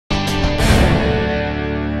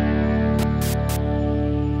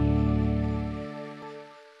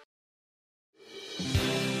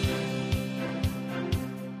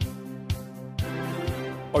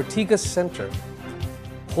Ortigas Center,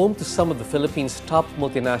 home to some of the Philippines' top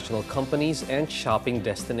multinational companies and shopping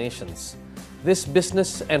destinations. This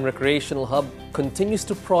business and recreational hub continues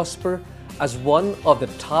to prosper as one of the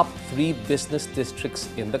top 3 business districts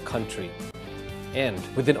in the country. And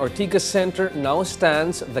within Ortigas Center now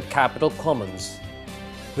stands the Capitol Commons.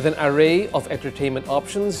 With an array of entertainment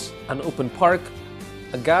options, an open park,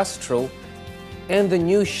 a gastro, and the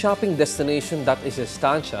new shopping destination that is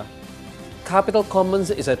Estancia, Capitol Commons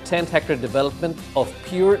is a 10-hectare development of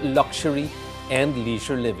pure luxury and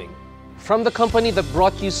leisure living. From the company that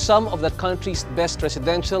brought you some of the country's best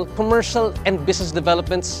residential, commercial, and business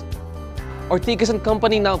developments, Ortigas &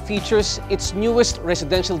 Company now features its newest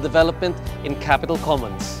residential development in Capitol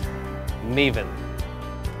Commons, Maven.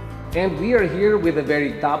 And we are here with the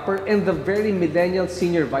very dapper and the very millennial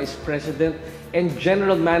Senior Vice President and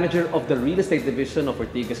General Manager of the Real Estate Division of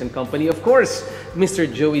Ortigas & Company, of course, Mr.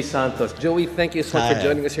 Joey Santos. Joey, thank you so much for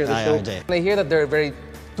joining us here on the show. RJ. I hear that there are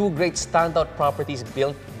two great standout properties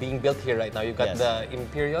being built here right now. You've got the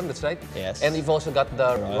Imperion, that's right? Yes. And you've also got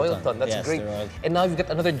the Royalton, that's yes, great. And now you've got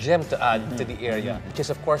another gem to add to the area, which is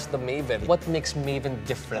of course the Maven. What makes Maven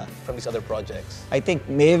different from these other projects? I think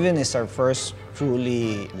Maven is our first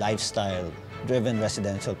truly lifestyle-driven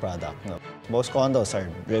residential product. You know, most condos are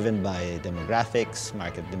driven by demographics,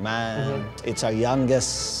 market demand. It's our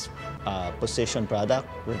youngest position product.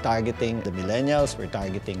 We're targeting the millennials, we're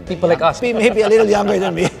targeting the people like us. Maybe a little younger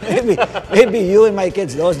than me. maybe you and my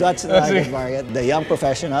kids, that's the target market. The young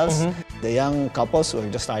professionals, the young couples who are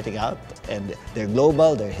just starting out, and they're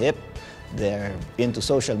global, they're hip, they're into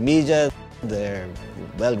social media, they're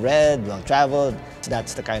well-read, well-traveled.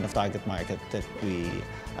 That's the kind of target market that we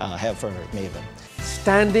have for Maven.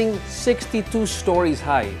 Standing 62 stories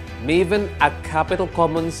high, Maven at Capitol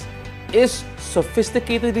Commons is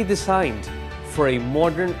sophisticatedly designed for a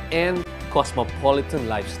modern and cosmopolitan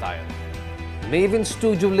lifestyle. Maven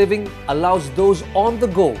Studio Living allows those on the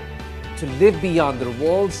go to live beyond their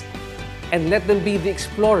walls and let them be the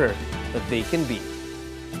explorer that they can be.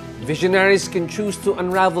 Visionaries can choose to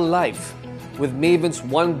unravel life with Maven's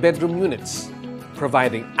 1-bedroom units,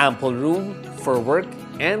 providing ample room for work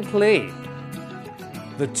and play.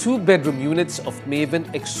 The 2-bedroom units of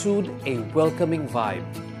Maven exude a welcoming vibe.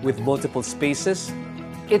 With multiple spaces,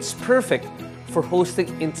 it's perfect for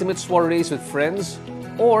hosting intimate soirees with friends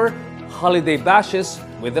or holiday bashes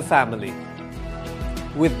with the family.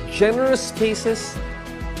 With generous spaces,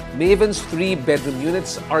 Maven's 3-bedroom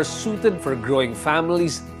units are suited for growing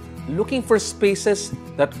families looking for spaces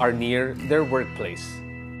that are near their workplace.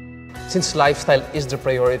 Since lifestyle is the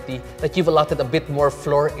priority, that you've allotted a bit more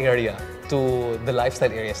floor area to the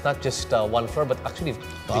lifestyle areas, not just 1 floor, but actually,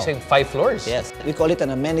 you're saying 5 floors. Yes, we call it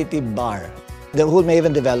an amenity bar. The whole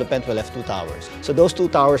Maven development will have 2 towers. So those 2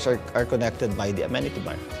 towers are connected by the amenity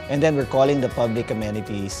bar. And then we're calling the public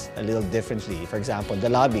amenities a little differently. For example, the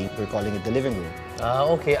lobby, we're calling it the living room. Ah,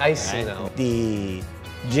 okay, I see now. The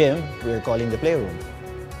gym, we're calling the playroom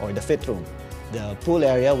or the fit room. The pool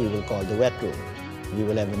area, we will call the wet room. We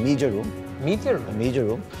will have a media room. Media room? A media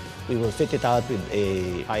room. We will fit it out with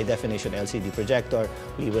a high-definition LCD projector.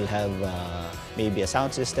 We will have maybe a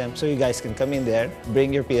sound system, so you guys can come in there,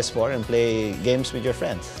 bring your PS4 and play games with your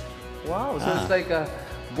friends. Wow, so it's like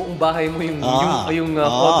buong bahay mo yung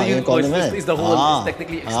condo is the whole, is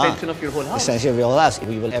technically extension of your whole house. Extension of your whole house.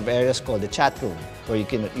 We will have areas called the chat room, where you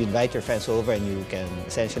invite your friends over and you can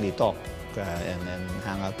essentially talk and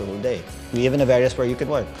hang out the whole day. We even have areas where you can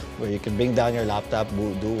work, where you can bring down your laptop,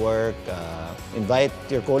 do work, invite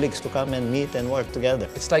your colleagues to come and meet and work together.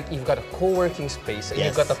 It's like you've got a co-working space and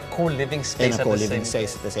you've got a co-living space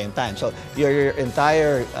at the same time. So your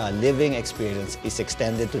entire living experience is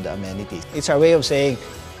extended to the amenities. It's our way of saying,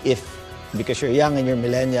 because you're young and you're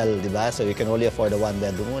millennial, diba? So you can only afford a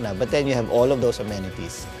 1-bedroom muna, but then you have all of those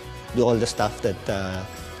amenities. Do all the stuff that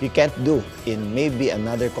you can't do in maybe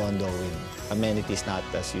another condo with amenities not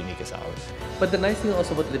as unique as ours. But the nice thing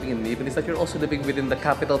also about living in Maven is that you're also living within the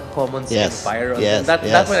Capitol Commons environment. Yes,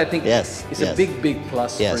 that one I think is a big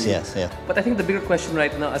plus for you. Yes. But I think the bigger question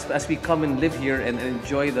right now, as we come and live here and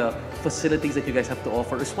enjoy the facilities that you guys have to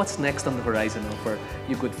offer, is what's next on the horizon for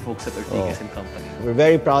you good folks at Ortigas & Company? We're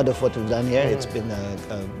very proud of what we've done here. It's been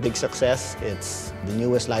a big success. It's the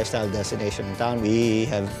newest lifestyle destination in town. We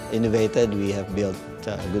have innovated. We have built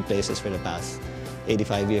good places for the past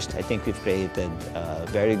 85 years. I think we've created a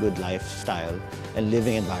very good lifestyle and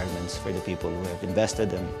living environments for the people who have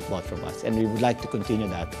invested and bought from us. And we would like to continue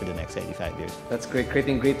that for the next 85 years. That's great,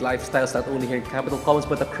 creating great lifestyles not only here in Capitol Commons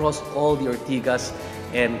but across all the Ortigas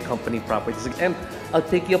and Company properties. And I'll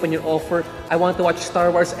take you up on your offer. I want to watch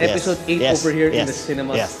Star Wars Episode 8 over here in the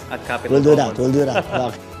cinemas at Capitol We'll do Commons. that. We'll do that.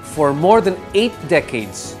 Okay. For more than 8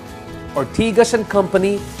 decades, Ortigas and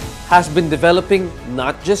Company has been developing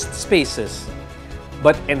not just spaces,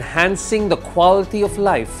 but enhancing the quality of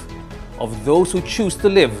life of those who choose to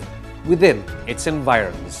live within its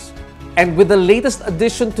environs. And with the latest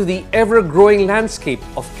addition to the ever-growing landscape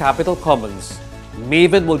of Capitol Commons,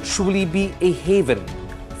 Maven will truly be a haven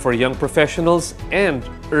for young professionals and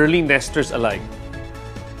early nesters alike,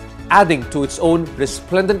 adding to its own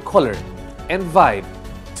resplendent color and vibe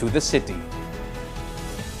to the city.